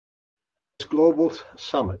Global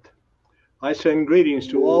Summit. I send greetings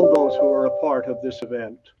to all those who are a part of this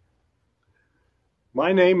event.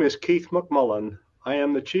 My name is Keith McMullin. I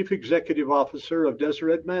am the Chief Executive Officer of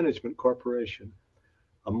Deseret Management Corporation,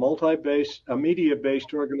 a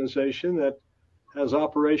media-based organization that has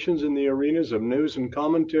operations in the arenas of news and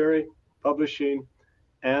commentary, publishing,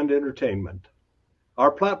 and entertainment.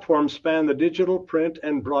 Our platforms span the digital, print,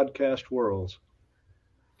 and broadcast worlds.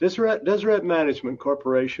 Deseret Management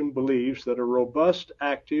Corporation believes that a robust,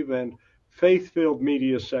 active, and faith-filled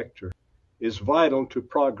media sector is vital to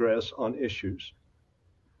progress on issues.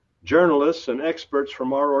 Journalists and experts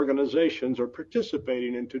from our organizations are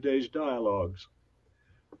participating in today's dialogues.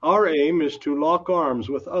 Our aim is to lock arms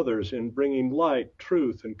with others in bringing light,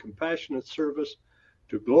 truth, and compassionate service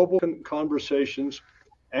to global conversations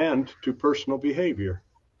and to personal behavior.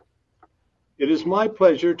 It is my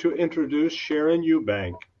pleasure to introduce Sharon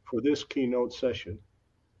Eubank for this keynote session.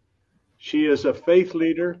 She is a faith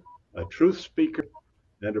leader, a truth speaker,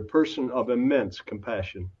 and a person of immense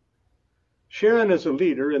compassion. Sharon is a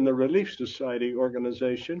leader in the Relief Society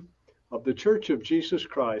organization of the Church of Jesus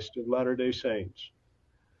Christ of Latter-day Saints.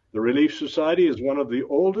 The Relief Society is one of the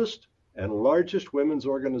oldest and largest women's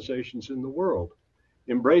organizations in the world,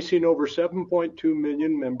 embracing over 7.2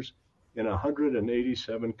 million members in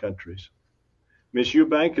 187 countries. Ms.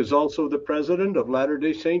 Eubank is also the president of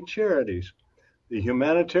Latter-day Saint Charities, the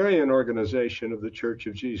humanitarian organization of the Church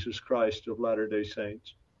of Jesus Christ of Latter-day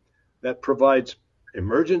Saints that provides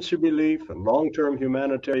emergency relief and long-term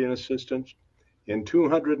humanitarian assistance in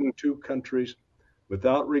 202 countries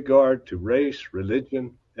without regard to race,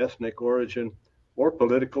 religion, ethnic origin, or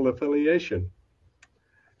political affiliation.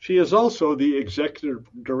 She is also the executive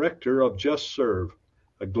director of Just Serve,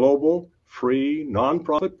 a global, free,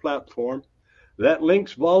 nonprofit platform that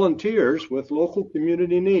links volunteers with local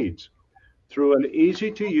community needs through an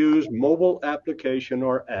easy-to-use mobile application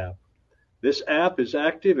or app. This app is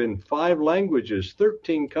active in 5 languages,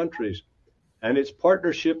 13 countries, and its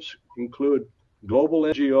partnerships include global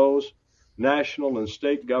NGOs, national and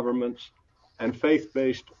state governments, and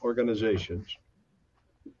faith-based organizations.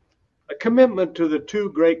 A commitment to the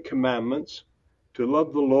 2 great commandments, to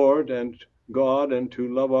love the Lord and God and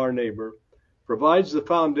to love our neighbor, provides the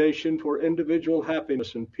foundation for individual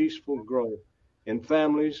happiness and peaceful growth in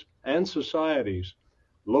families and societies,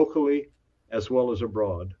 locally as well as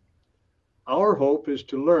abroad. Our hope is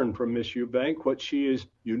to learn from Ms. Eubank what she is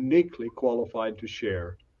uniquely qualified to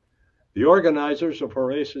share. The organizers of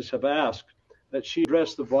Horasis have asked that she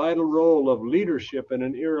address the vital role of leadership in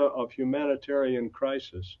an era of humanitarian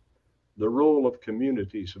crisis, the role of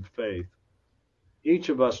communities of faith. Each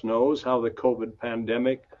of us knows how the COVID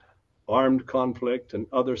pandemic, armed conflict, and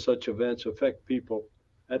other such events affect people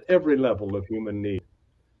at every level of human need.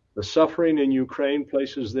 The suffering in Ukraine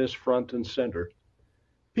places this front and center.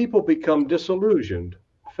 People become disillusioned,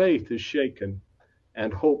 faith is shaken,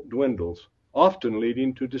 and hope dwindles, often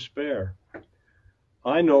leading to despair.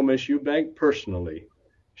 I know Ms. Eubank personally.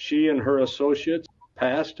 She and her associates,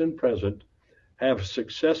 past and present, have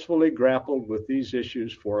successfully grappled with these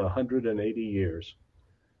issues for 180 years.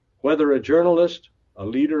 Whether a journalist, a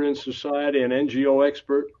leader in society, an NGO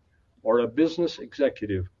expert, or a business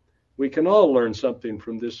executive, we can all learn something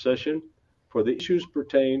from this session, for the issues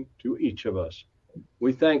pertain to each of us.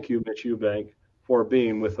 We thank you, Ms. Eubank, for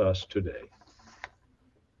being with us today.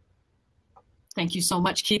 Thank you so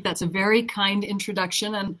much, Keith. That's a very kind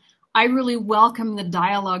introduction, and I really welcome the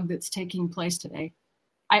dialogue that's taking place today.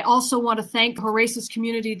 I also want to thank the Horasis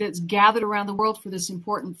community that's gathered around the world for this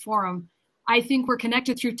important forum. I think we're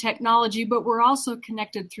connected through technology, but we're also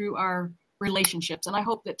connected through our relationships, and I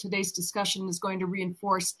hope that today's discussion is going to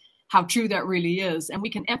reinforce how true that really is, and we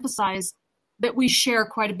can emphasize that we share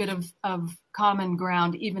quite a bit of common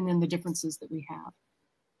ground, even in the differences that we have.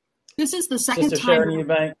 This is the second Sister time. Sharon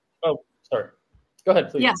Eubank. Oh, sorry. Go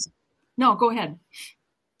ahead, please. Yes. No, go ahead.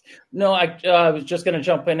 No, I was just going to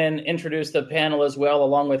jump in and introduce the panel as well,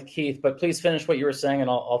 along with Keith. But please finish what you were saying, and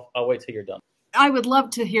I'll wait till you're done. I would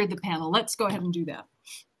love to hear the panel. Let's go ahead and do that.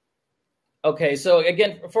 Okay, so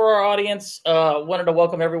again, for our audience, wanted to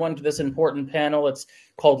welcome everyone to this important panel. It's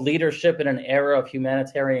called Leadership in an Era of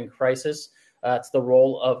Humanitarian Crisis. It's the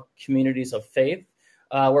role of communities of faith.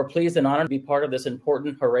 We're pleased and honored to be part of this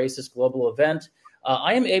important Horasis global event.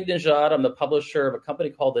 I am Abe Nejad. I'm the publisher of a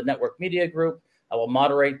company called the Network Media Group. I will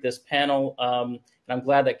moderate this panel, and I'm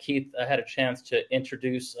glad that Keith had a chance to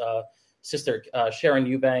introduce Sister Sharon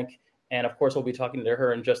Eubank, and of course we'll be talking to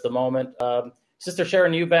her in just a moment. Sister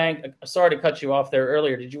Sharon Eubank, sorry to cut you off there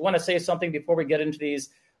earlier. Did you want to say something before we get into these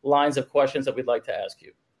lines of questions that we'd like to ask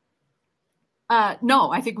you?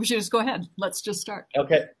 No, I think we should just go ahead. Let's just start.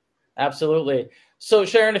 Okay. Absolutely. So,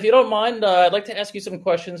 Sharon, if you don't mind, I'd like to ask you some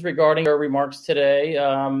questions regarding your remarks today,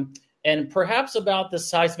 and perhaps about the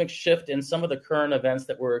seismic shift in some of the current events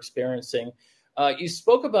that we're experiencing. You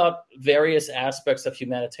spoke about various aspects of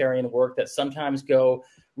humanitarian work that sometimes go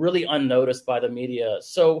really unnoticed by the media.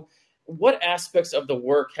 So, what aspects of the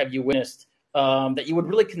work have you witnessed that you would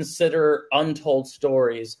really consider untold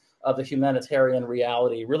stories of the humanitarian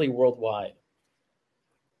reality, really worldwide?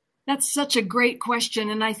 That's such a great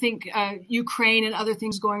question. And I think Ukraine and other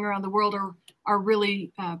things going around the world are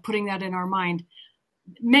really putting that in our mind.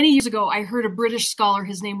 Many years ago, I heard a British scholar,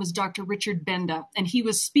 his name was Dr. Richard Benda, and he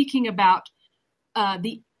was speaking about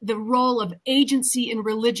the role of agency in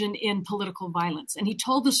religion in political violence. And he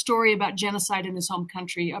told the story about genocide in his home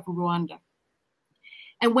country of Rwanda.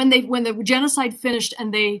 And when the genocide finished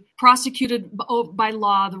and they prosecuted by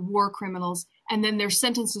law the war criminals, and then their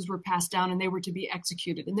sentences were passed down and they were to be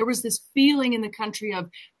executed. And there was this feeling in the country of,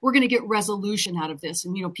 we're going to get resolution out of this.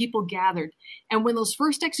 And, people gathered. And when those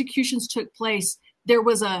first executions took place, there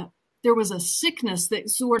was a sickness that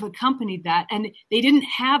sort of accompanied that. And they didn't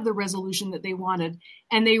have the resolution that they wanted.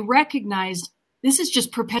 And they recognized this is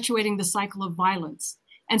just perpetuating the cycle of violence.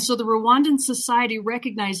 And so the Rwandan society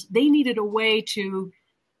recognized they needed a way to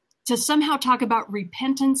somehow talk about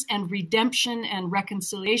repentance and redemption and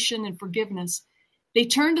reconciliation and forgiveness. They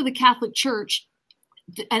turned to the Catholic Church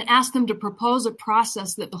and asked them to propose a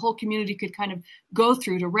process that the whole community could kind of go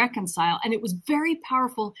through to reconcile. And it was very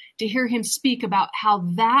powerful to hear him speak about how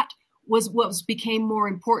that was what became more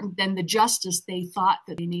important than the justice they thought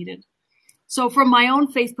that they needed. So from my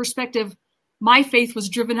own faith perspective, my faith was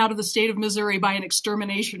driven out of the state of Missouri by an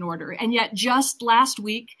extermination order. And yet just last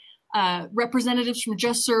week, representatives from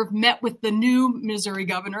Just Serve met with the new Missouri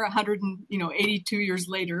governor 182 years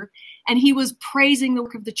later, and he was praising the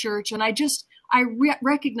work of the church. And I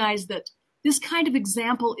recognize that this kind of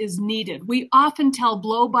example is needed. We often tell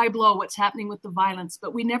blow by blow what's happening with the violence,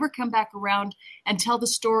 but we never come back around and tell the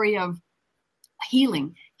story of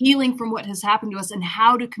healing from what has happened to us and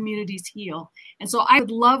how do communities heal. And so I would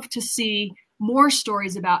love to see more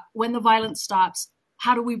stories about when the violence stops,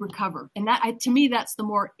 how do we recover? And that, to me, that's the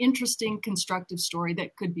more interesting, constructive story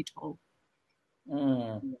that could be told.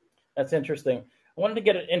 That's interesting. I wanted to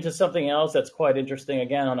get into something else that's quite interesting,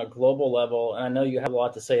 again, on a global level. And I know you have a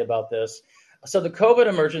lot to say about this. So the COVID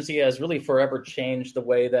emergency has really forever changed the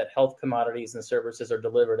way that health commodities and services are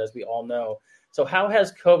delivered, as we all know. So how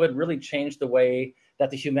has COVID really changed the way that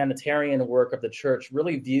the humanitarian work of the church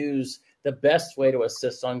really views the best way to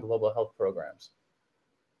assist on global health programs?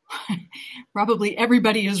 Probably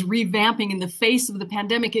everybody is revamping in the face of the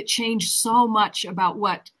pandemic. It changed so much about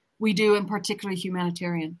what we do, and particularly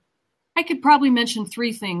humanitarian. I could probably mention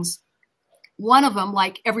three things. One of them,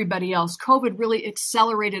 like everybody else, COVID really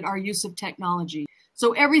accelerated our use of technology.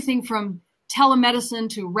 So everything from telemedicine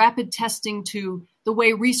to rapid testing to the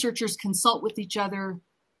way researchers consult with each other,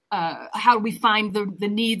 how we find the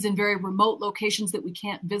needs in very remote locations that we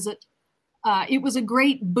can't visit. It was a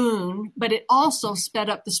great boon, but it also sped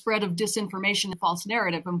up the spread of disinformation and false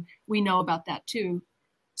narrative, and we know about that too.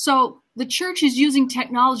 So the church is using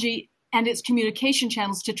technology and its communication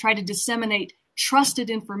channels to try to disseminate trusted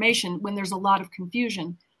information when there's a lot of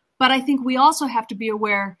confusion. But I think we also have to be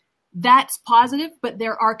aware that's positive, but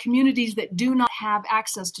there are communities that do not have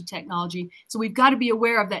access to technology. So we've got to be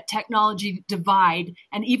aware of that technology divide.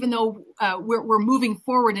 And even though we're moving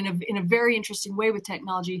forward in a very interesting way with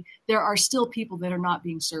technology, there are still people that are not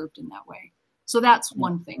being served in that way. So that's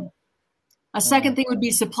one thing. A second thing would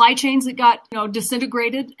be supply chains that got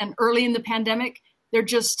disintegrated. And early in the pandemic,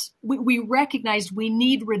 we recognized we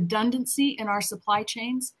need redundancy in our supply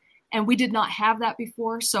chains. And we did not have that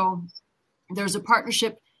before. So there's a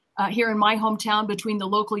partnership here in my hometown between the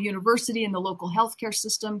local university and the local healthcare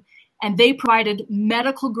system. And they provided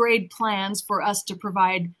medical grade plans for us to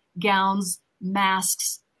provide gowns,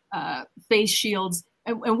 masks, face shields.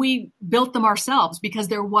 And we built them ourselves because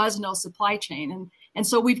there was no supply chain. And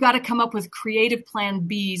so we've got to come up with creative plan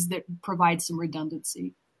Bs that provide some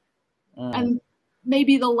redundancy. And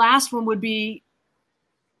maybe the last one would be,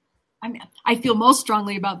 I feel most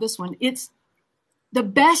strongly about this one. It's the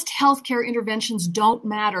best healthcare interventions don't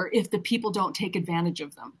matter if the people don't take advantage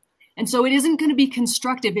of them. And so it isn't going to be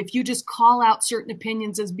constructive if you just call out certain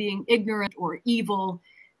opinions as being ignorant or evil.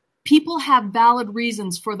 People have valid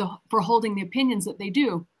reasons for holding the opinions that they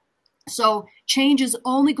do. So change is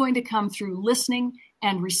only going to come through listening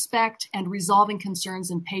and respect and resolving concerns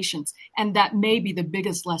and patience. And that may be the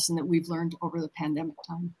biggest lesson that we've learned over the pandemic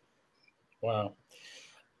time. Wow.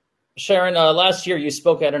 Sharon, last year you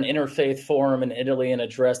spoke at an interfaith forum in Italy and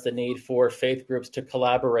addressed the need for faith groups to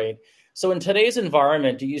collaborate. So in today's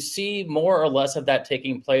environment, do you see more or less of that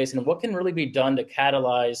taking place? And what can really be done to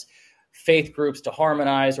catalyze faith groups to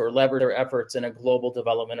harmonize or leverage their efforts in a global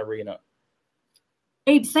development arena?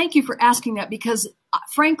 Abe, thank you for asking that, because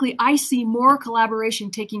frankly, I see more collaboration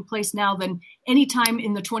taking place now than any time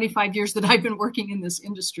in the 25 years that I've been working in this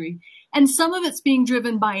industry. And some of it's being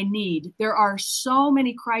driven by need. There are so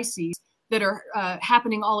many crises that are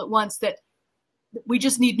happening all at once that we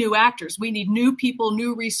just need new actors. We need new people,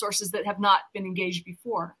 new resources that have not been engaged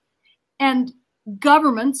before. And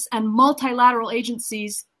governments and multilateral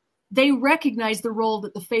agencies, they recognize the role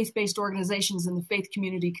that the faith-based organizations and the faith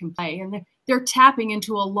community can play. And they're tapping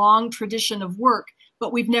into a long tradition of work,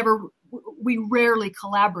 but we rarely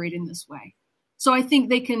collaborate in this way. So I think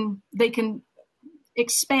they can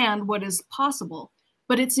expand what is possible.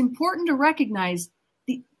 But it's important to recognize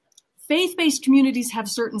the faith-based communities have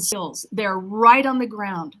certain skills. They're right on the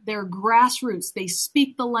ground. They're grassroots. They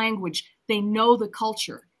speak the language. They know the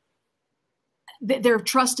culture. They're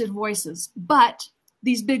trusted voices. But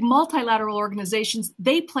these big multilateral organizations,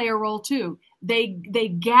 they play a role too.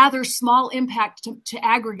 They gather small impact to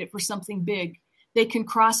aggregate for something big. They can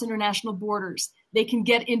cross international borders. They can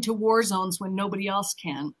get into war zones when nobody else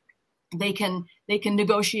can. They can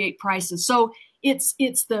negotiate prices. So it's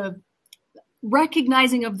the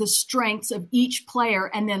recognizing of the strengths of each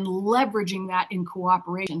player and then leveraging that in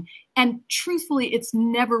cooperation. And truthfully, it's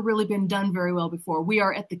never really been done very well before. We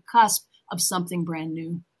are at the cusp of something brand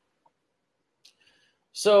new.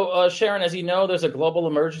 So, Sharon, as you know, there's a global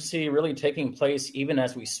emergency really taking place even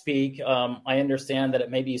as we speak. I understand that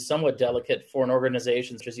it may be somewhat delicate for an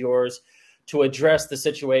organization such as yours to address the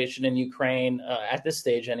situation in Ukraine at this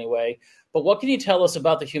stage anyway. But what can you tell us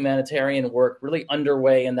about the humanitarian work really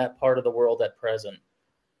underway in that part of the world at present?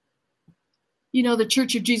 You know, the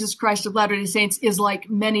Church of Jesus Christ of Latter-day Saints is like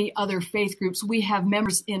many other faith groups. We have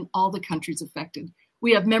members in all the countries affected.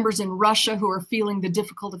 We have members in Russia who are feeling the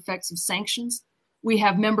difficult effects of sanctions. We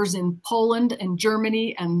have members in Poland and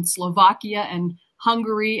Germany and Slovakia and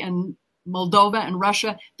Hungary and Moldova and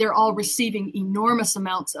Russia. They're all receiving enormous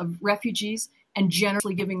amounts of refugees and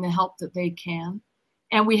generously giving the help that they can.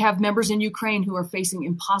 And we have members in Ukraine who are facing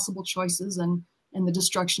impossible choices and the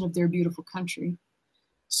destruction of their beautiful country.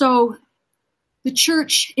 So the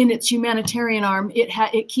church, in its humanitarian arm,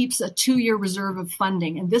 it keeps a 2-year reserve of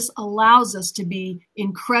funding, and this allows us to be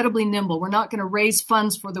incredibly nimble. We're not going to raise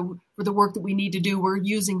funds for the work that we need to do. We're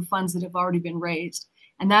using funds that have already been raised,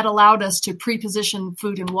 and that allowed us to pre-position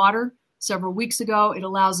food and water several weeks ago. It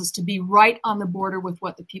allows us to be right on the border with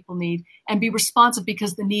what the people need and be responsive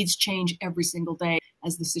because the needs change every single day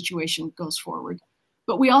as the situation goes forward.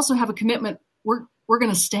 But we also have a commitment. We're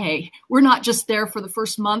going to stay. We're not just there for the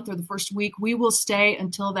first month or the first week. We will stay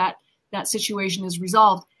until that situation is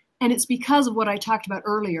resolved. And it's because of what I talked about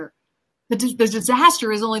earlier. The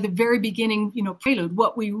disaster is only the very beginning, prelude.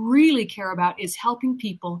 What we really care about is helping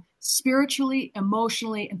people spiritually,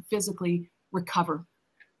 emotionally, and physically recover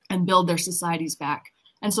and build their societies back.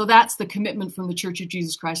 And so that's the commitment from the Church of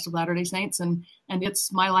Jesus Christ of Latter-day Saints. And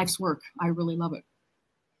it's my life's work. I really love it.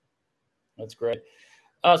 That's great.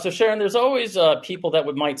 So Sharon, there's always people that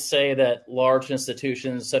might say that large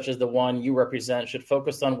institutions such as the one you represent should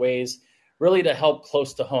focus on ways really to help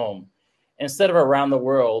close to home instead of around the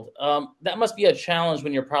world. That must be a challenge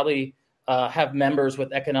when you probably have members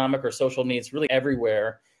with economic or social needs really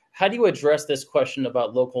everywhere. How do you address this question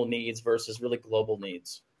about local needs versus really global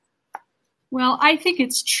needs? Well, I think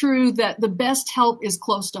it's true that the best help is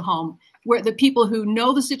close to home, where the people who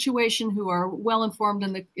know the situation, who are well informed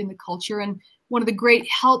in the culture. And one of the great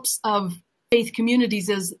helps of faith communities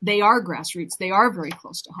is they are grassroots. They are very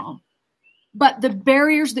close to home. But the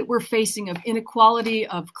barriers that we're facing of inequality,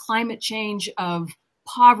 of climate change, of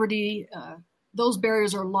poverty, those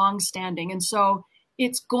barriers are longstanding. And so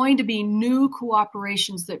it's going to be new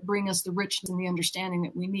cooperations that bring us the richness and the understanding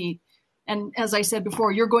that we need. And as I said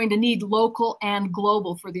before, you're going to need local and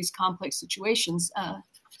global for these complex situations.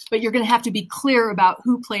 But you're going to have to be clear about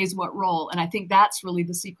who plays what role. And I think that's really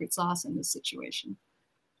the secret sauce in this situation.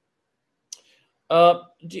 By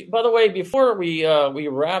the way, before we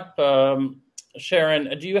wrap,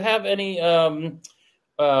 Sharon, do you have any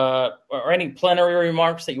or any plenary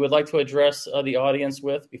remarks that you would like to address the audience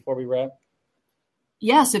with before we wrap?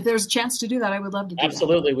 Yes, if there's a chance to do that, I would love to do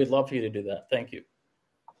Absolutely. We'd love for you to do that. Thank you.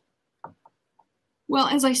 Well,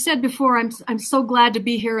 as I said before, I'm so glad to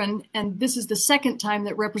be here, and this is the second time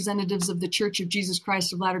that representatives of the Church of Jesus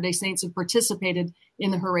Christ of Latter-day Saints have participated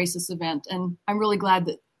in the Horasis event, and I'm really glad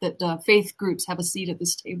that faith groups have a seat at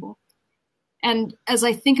this table. And as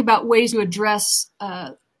I think about ways to address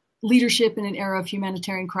leadership in an era of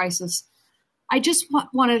humanitarian crisis, I just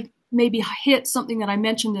want to maybe hit something that I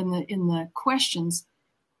mentioned in the questions.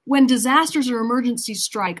 When disasters or emergencies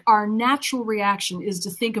strike, our natural reaction is to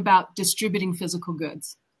think about distributing physical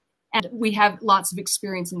goods. And we have lots of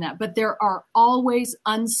experience in that. But there are always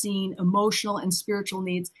unseen emotional and spiritual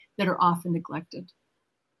needs that are often neglected.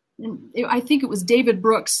 And I think it was David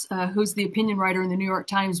Brooks, who's the opinion writer in the New York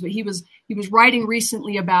Times, but he was writing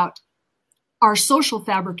recently about our social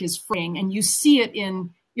fabric is fraying, and you see it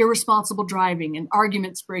in irresponsible driving and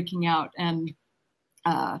arguments breaking out, and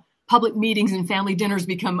public meetings and family dinners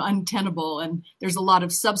become untenable, and there's a lot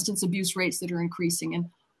of substance abuse rates that are increasing.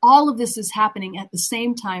 And all of this is happening at the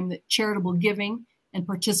same time that charitable giving and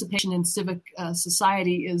participation in civic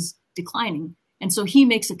society is declining. And so he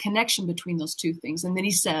makes a connection between those two things. And then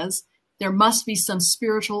he says, there must be some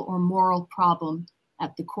spiritual or moral problem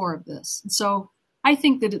at the core of this. And so I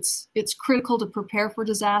think that it's critical to prepare for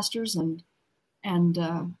disasters, and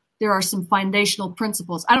there are some foundational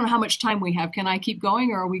principles. I don't know how much time we have. Can I keep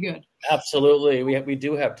going, or are we good? Absolutely. We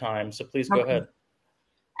do have time, so please go ahead.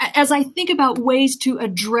 As I think about ways to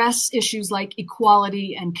address issues like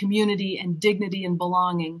equality and community and dignity and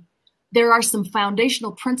belonging, there are some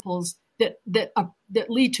foundational principles that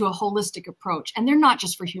lead to a holistic approach. And they're not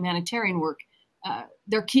just for humanitarian work.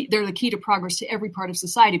 They're the key to progress to every part of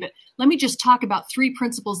society. But let me just talk about 3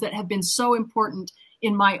 principles that have been so important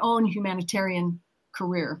in my own humanitarian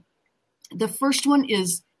career. The first one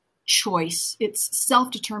is choice. It's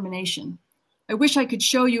self-determination. I wish I could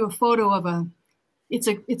show you a photo of it's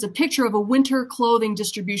a picture of a winter clothing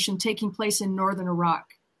distribution taking place in northern Iraq.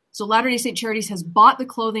 So Latter-day Saint Charities has bought the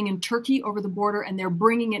clothing in Turkey over the border, and they're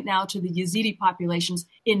bringing it now to the Yazidi populations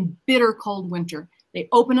in bitter cold winter. They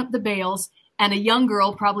open up the bales, and a young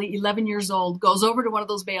girl, probably 11 years old, goes over to one of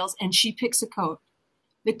those bales, and she picks a coat.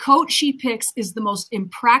 The coat she picks is the most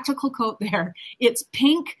impractical coat there. It's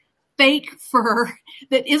pink, fake fur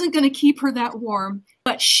that isn't going to keep her that warm,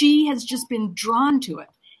 but she has just been drawn to it.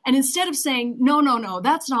 And instead of saying, no,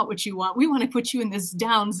 that's not what you want, we want to put you in this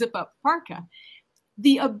down zip-up parka,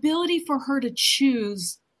 the ability for her to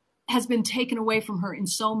choose has been taken away from her in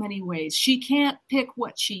so many ways. She can't pick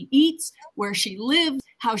what she eats, where she lives,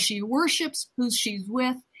 how she worships, who she's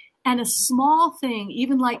with. And a small thing,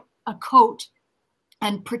 even like a coat,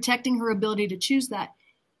 and protecting her ability to choose that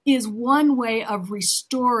is one way of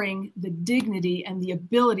restoring the dignity and the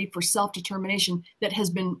ability for self-determination that has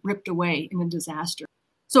been ripped away in a disaster.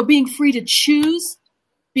 So being free to choose,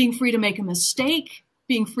 being free to make a mistake,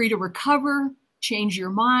 being free to recover, change your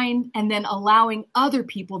mind, and then allowing other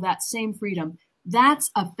people that same freedom. That's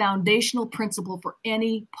a foundational principle for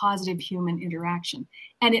any positive human interaction.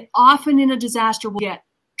 And it often in a disaster will get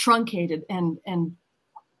truncated. And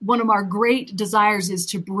one of our great desires is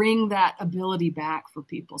to bring that ability back for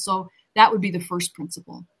people. So that would be the first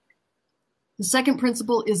principle. The second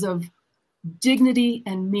principle is of dignity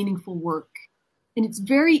and meaningful work. And it's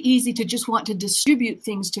very easy to just want to distribute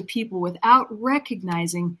things to people without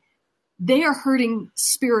recognizing they are hurting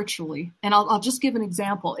spiritually. And I'll just give an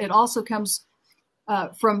example. It also comes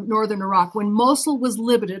from northern Iraq. When Mosul was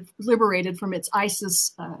liberated from its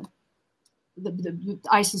ISIS, the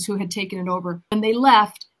ISIS who had taken it over, when they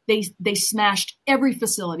left, they smashed every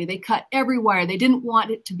facility. They cut every wire. They didn't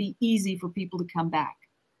want it to be easy for people to come back.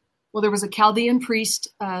 Well, there was a Chaldean priest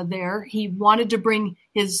there. He wanted to bring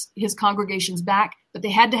his congregations back, but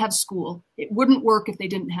they had to have school. It wouldn't work if they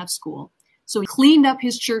didn't have school. So he cleaned up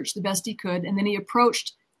his church the best he could, and then he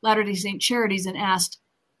approached Latter-day Saint Charities and asked,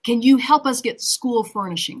 can you help us get school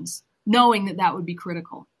furnishings, knowing that that would be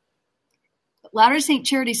critical? But Latter-day Saint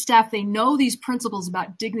Charities staff, they know these principles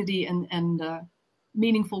about dignity and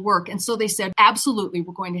meaningful work, and so they said, absolutely,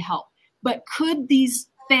 we're going to help. But could these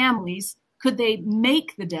families, could they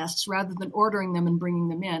make the desks rather than ordering them and bringing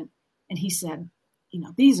them in? And he said,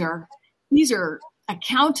 these are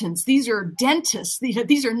accountants, these are dentists,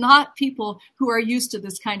 these are not people who are used to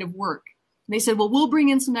this kind of work. And they said, well, we'll bring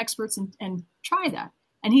in some experts and try that.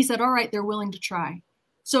 And he said, all right, they're willing to try.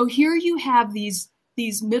 So here you have these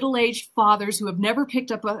middle-aged fathers who have never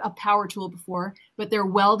picked up a power tool before, but they're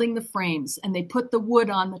welding the frames and they put the wood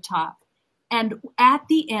on the top. And at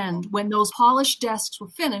the end, when those polished desks were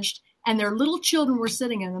finished and their little children were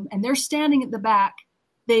sitting in them and they're standing at the back,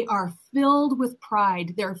 they are filled with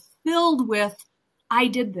pride. They're filled with, I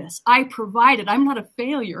did this. I provided. I'm not a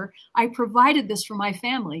failure. I provided this for my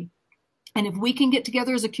family. And if we can get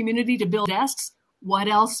together as a community to build desks, what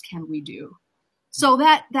else can we do? So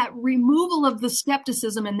that removal of the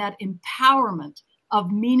skepticism and that empowerment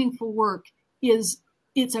of meaningful work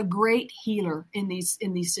it's a great healer in these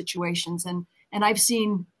situations. And I've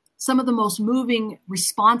seen some of the most moving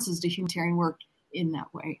responses to humanitarian work in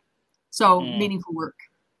that way. So meaningful work.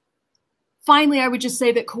 finally, I would just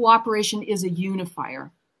say that cooperation is a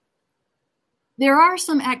unifier. There are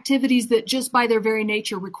some activities that just by their very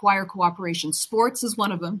nature require cooperation. Sports is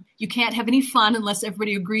one of them. You can't have any fun unless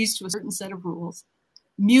everybody agrees to a certain set of rules.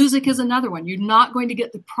 Music is another one. You're not going to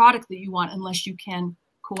get the product that you want unless you can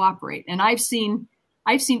cooperate. And I've seen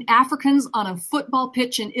Africans on a football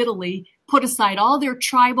pitch in Italy put aside all their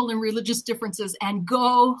tribal and religious differences and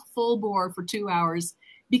go full bore for 2 hours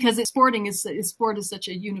because sport is such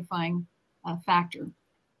a unifying factor.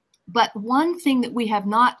 But one thing that we have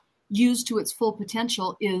not used to its full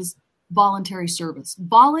potential is voluntary service.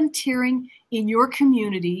 Volunteering in your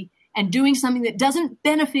community and doing something that doesn't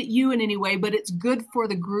benefit you in any way, but it's good for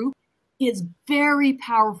the group, is very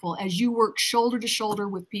powerful as you work shoulder to shoulder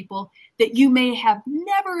with people that you may have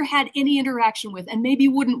never had any interaction with and maybe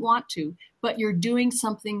wouldn't want to, but you're doing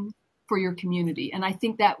something for your community. And I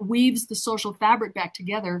think that weaves the social fabric back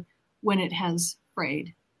together when it has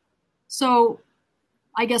frayed. So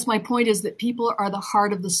I guess my point is that people are the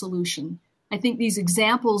heart of the solution. I think these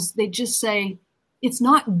examples, they just say, it's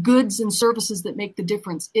not goods and services that make the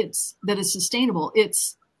difference. It's that it's sustainable.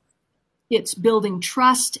 It's building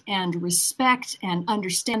trust and respect and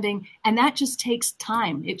understanding. And that just takes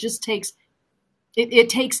time. It just takes, it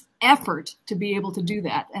takes effort to be able to do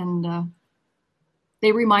that. And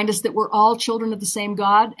they remind us that we're all children of the same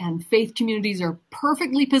God, and faith communities are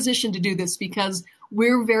perfectly positioned to do this because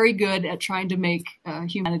we're very good at trying to make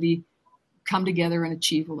humanity come together and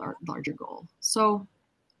achieve a larger goal. So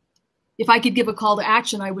if I could give a call to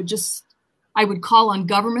action, I would call on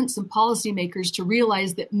governments and policymakers to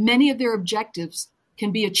realize that many of their objectives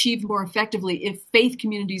can be achieved more effectively if faith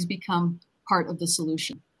communities become part of the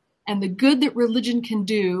solution. And the good that religion can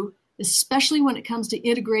do, especially when it comes to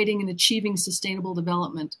integrating and achieving sustainable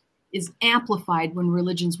development, is amplified when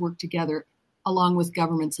religions work together along with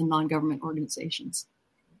governments and non-government organizations.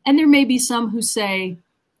 And there may be some who say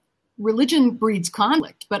religion breeds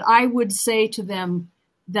conflict, but I would say to them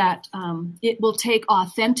that it will take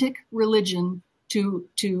authentic religion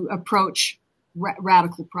to approach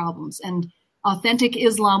radical problems. And authentic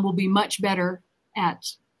Islam will be much better at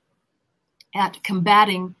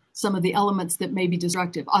combating some of the elements that may be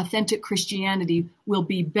destructive. Authentic Christianity will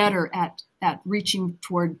be better at reaching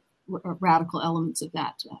toward radical elements of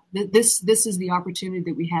that. This is the opportunity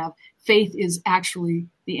that we have. Faith is actually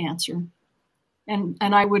the answer. And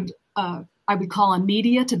I would call on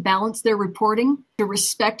media to balance their reporting, to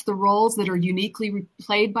respect the roles that are uniquely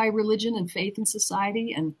played by religion and faith in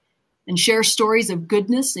society, and share stories of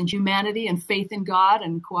goodness and humanity and faith in God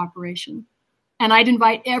and cooperation. And I'd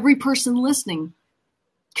invite every person listening,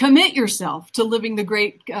 commit yourself to living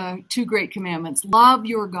the two great commandments. Love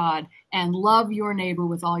your God and love your neighbor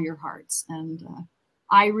with all your hearts. And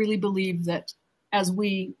I really believe that as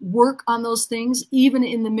we work on those things, even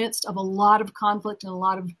in the midst of a lot of conflict and a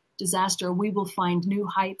lot of disaster, we will find new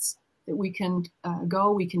heights that we can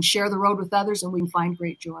go. We can share the road with others, and we can find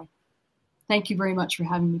great joy. Thank you very much for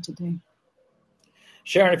having me today.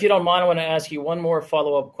 Sharon, if you don't mind, I want to ask you one more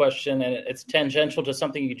follow-up question, and it's tangential to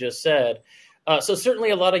something you just said. So certainly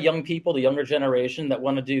a lot of young people, the younger generation that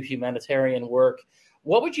want to do humanitarian work,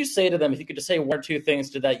 what would you say to them if you could just say one or two things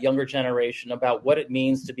to that younger generation about what it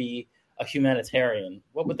means to be a humanitarian?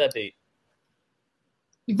 What would that be?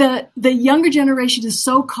 The younger generation is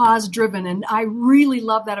so cause-driven, and I really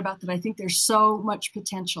love that about them. I think there's so much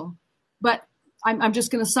potential. But I'm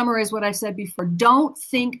just going to summarize what I said before. Don't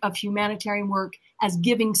think of humanitarian work as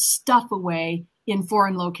giving stuff away in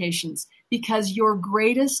foreign locations, because your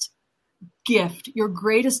greatest gift, your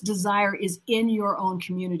greatest desire is in your own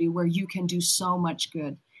community where you can do so much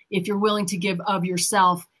good if you're willing to give of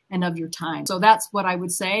yourself and of your time. So that's what I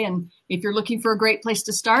would say. And if you're looking for a great place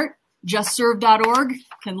to start, justserve.org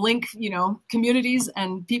can link, communities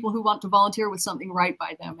and people who want to volunteer with something right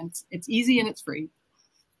by them. And it's easy and it's free.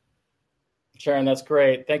 Sharon, that's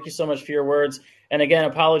great. Thank you so much for your words. And again,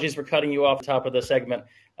 apologies for cutting you off the top of the segment.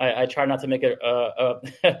 I try not to make it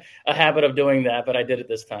a habit of doing that, but I did it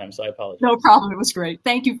this time, so I apologize. No problem. It was great.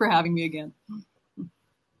 Thank you for having me again.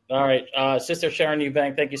 All right. Sister Sharon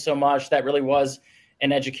Eubank, thank you so much. That really was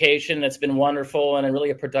an education. It's been wonderful and really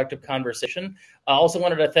a productive conversation. I also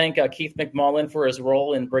wanted to thank Keith McMullin for his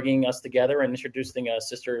role in bringing us together and introducing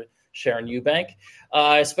Sister Sharon Eubank.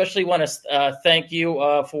 I especially want to thank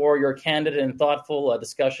you for your candid and thoughtful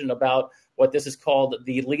discussion about what this is called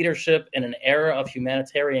the leadership in an era of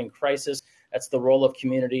humanitarian crisis. That's the role of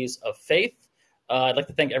communities of faith. I'd like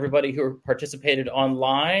to thank everybody who participated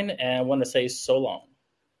online and want to say so long.